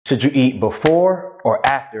Should you eat before or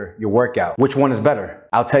after your workout? Which one is better?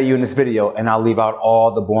 I'll tell you in this video, and I'll leave out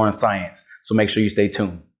all the boring science. So make sure you stay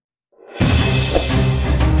tuned.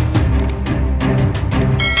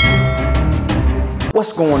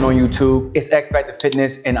 What's going on YouTube? It's XFACTOR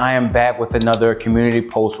Fitness and I am back with another community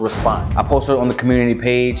post response. I posted on the community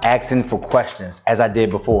page asking for questions as I did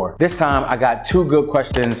before. This time I got two good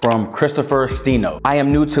questions from Christopher Steno. I am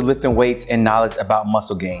new to lifting weights and knowledge about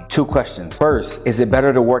muscle gain. Two questions. First, is it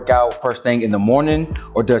better to work out first thing in the morning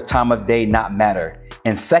or does time of day not matter?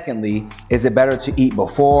 And secondly, is it better to eat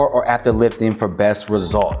before or after lifting for best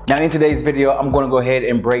results? Now in today's video, I'm gonna go ahead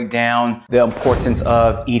and break down the importance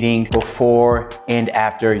of eating before and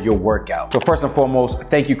after your workout. So first and foremost,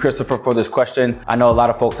 thank you Christopher for this question. I know a lot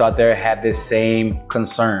of folks out there have this same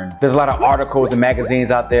concern. There's a lot of articles and magazines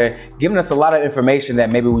out there giving us a lot of information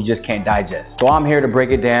that maybe we just can't digest. So I'm here to break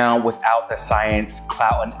it down without the science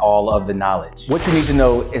clouting all of the knowledge. What you need to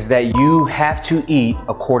know is that you have to eat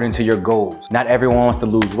according to your goals. Not everyone wants to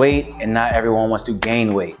lose weight and not everyone wants to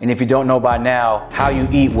gain weight. And if you don't know by now, how you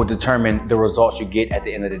eat will determine the results you get at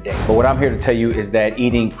the end of the day. But what I'm here to tell you is that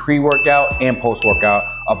eating pre-workout and post-workout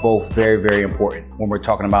are both very, very important when we're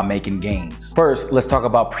talking about making gains. First, let's talk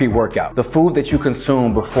about pre-workout. The food that you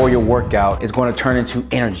consume before your workout is going to turn into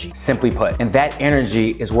energy, simply put. And that energy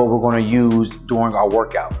is what we're going to use during our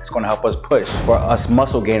workout. It's going to help us push. For us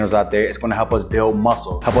muscle gainers out there, it's going to help us build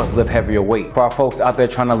muscle, help us lift heavier weight. For our folks out there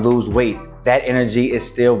trying to lose weight, that energy is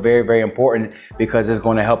still very, very important because it's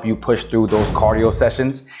going to help you push through those cardio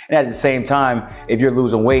sessions. And at the same time, if you're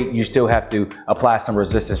losing weight, you still have to apply some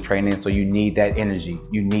resistance training. So you need that energy,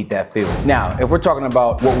 you need that fuel. Now, if we're talking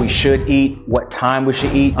about what we should eat, what time we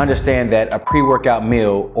should eat, understand that a pre-workout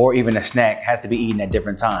meal or even a snack has to be eaten at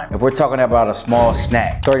different times. If we're talking about a small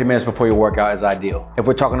snack, 30 minutes before your workout is ideal. If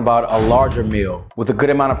we're talking about a larger meal with a good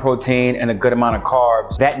amount of protein and a good amount of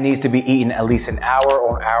carbs, that needs to be eaten at least an hour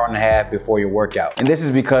or an hour and a half before your workout. And this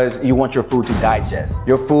is because you want your food to digest.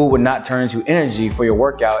 Your food would not turn into energy for your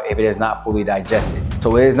workout if it is not fully digested.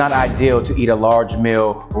 So it is not ideal to eat a large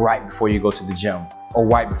meal right before you go to the gym or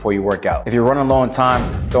right before you work out. If you're running low on time,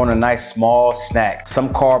 throw in a nice small snack, some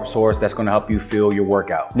carb source that's gonna help you fuel your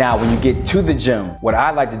workout. Now, when you get to the gym, what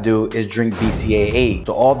I like to do is drink BCAAs.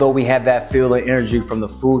 So although we have that fuel and energy from the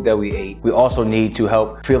food that we ate, we also need to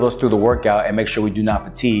help fuel us through the workout and make sure we do not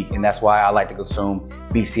fatigue. And that's why I like to consume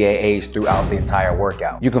BCAAs throughout the entire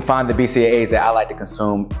workout. You can find the BCAAs that I like to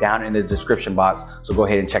consume down in the description box, so go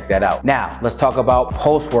ahead and check that out. Now, let's talk about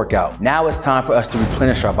post-workout. Now it's time for us to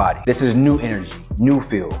replenish our body. This is new energy, new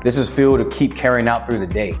fuel. This is fuel to keep carrying out through the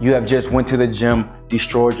day. You have just went to the gym,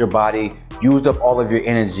 destroyed your body, used up all of your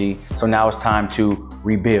energy, so now it's time to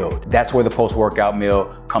rebuild. That's where the post-workout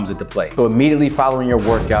meal comes into play. So immediately following your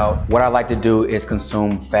workout, what I like to do is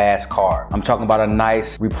consume fast carb. I'm talking about a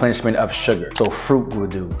nice replenishment of sugar. So fruit will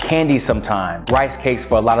do, candy sometimes, rice cakes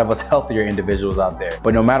for a lot of us healthier individuals out there.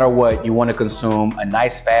 But no matter what, you want to consume a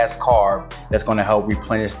nice fast carb that's going to help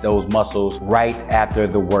replenish those muscles right after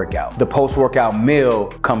the workout. The post-workout meal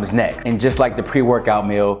comes next. And just like the pre-workout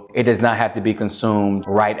meal, it does not have to be consumed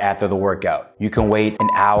right after the workout. You can wait an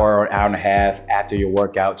hour or an hour and a half after your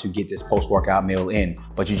workout to get this post-workout meal in,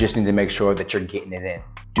 but you just need to make sure that you're getting it in.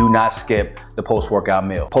 Do not skip the post-workout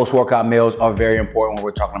meal. Post-workout meals are very important when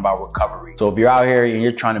we're talking about recovery. So if you're out here and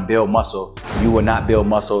you're trying to build muscle, you will not build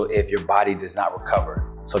muscle if your body does not recover.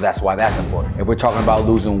 So that's why that's important. If we're talking about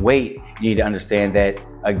losing weight, you need to understand that,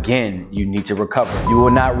 again, you need to recover. You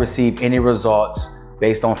will not receive any results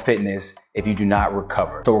based on fitness if you do not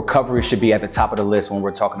recover. So recovery should be at the top of the list when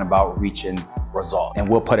we're talking about reaching results. And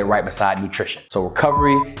we'll put it right beside nutrition. So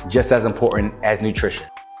recovery, just as important as nutrition.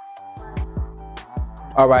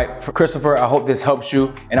 All right, Christopher, I hope this helps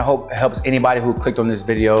you and I hope it helps anybody who clicked on this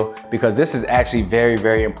video because this is actually very,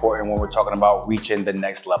 very important when we're talking about reaching the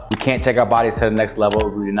next level. We can't take our bodies to the next level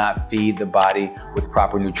if we do not feed the body with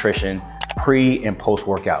proper nutrition pre and post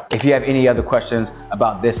workout. If you have any other questions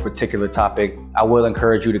about this particular topic, I will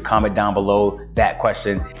encourage you to comment down below that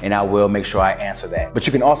question and I will make sure I answer that. But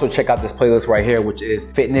you can also check out this playlist right here, which is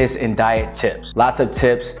fitness and diet tips. Lots of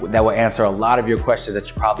tips that will answer a lot of your questions that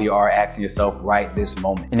you probably are asking yourself right this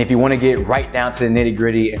moment. And if you want to get right down to the nitty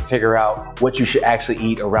gritty and figure out what you should actually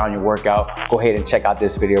eat around your workout, go ahead and check out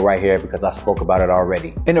this video right here because I spoke about it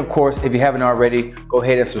already. And of course, if you haven't already, go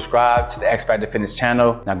ahead and subscribe to the XFACTOR Fitness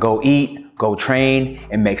channel. Now go eat, go train,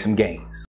 and make some gains.